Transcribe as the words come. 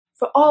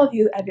for all of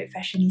you avid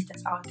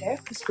fashionistas out there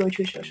who scroll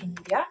through social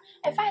media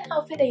and find an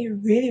outfit that you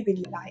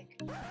really like,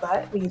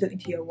 but when you look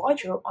into your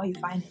wardrobe, all you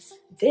find is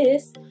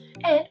this,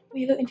 and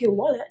when you look into your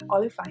wallet,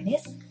 all you find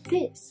is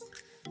this.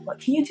 What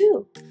can you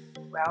do?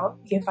 Well,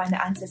 you can find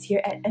the answers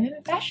here at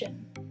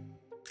Fashion.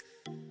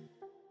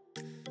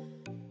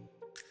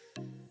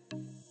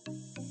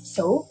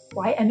 So,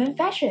 why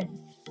Fashion?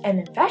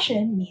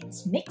 Fashion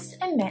means mix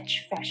and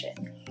match fashion,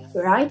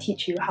 where I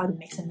teach you how to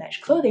mix and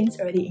match clothing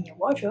already in your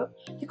wardrobe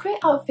to create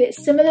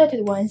outfits similar to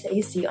the ones that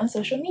you see on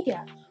social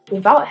media,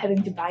 without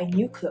having to buy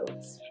new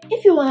clothes.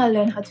 If you want to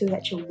learn how to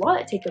let your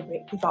wallet take a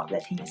break without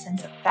letting your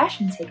sense of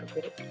fashion take a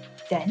break,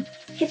 then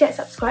hit that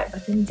subscribe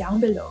button down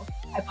below.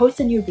 I post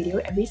a new video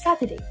every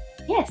Saturday.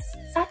 Yes,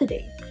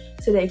 Saturday,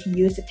 so that you can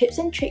use the tips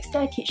and tricks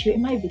that I teach you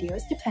in my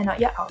videos to plan out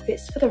your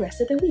outfits for the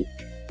rest of the week.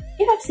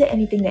 If I've said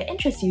anything that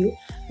interests you,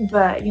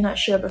 but you're not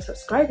sure about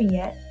subscribing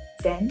yet,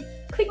 then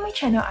click my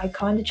channel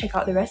icon to check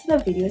out the rest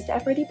of the videos that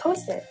I've already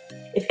posted.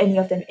 If any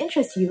of them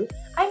interest you,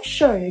 I'm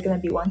sure you're gonna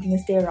be wanting to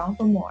stay around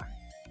for more.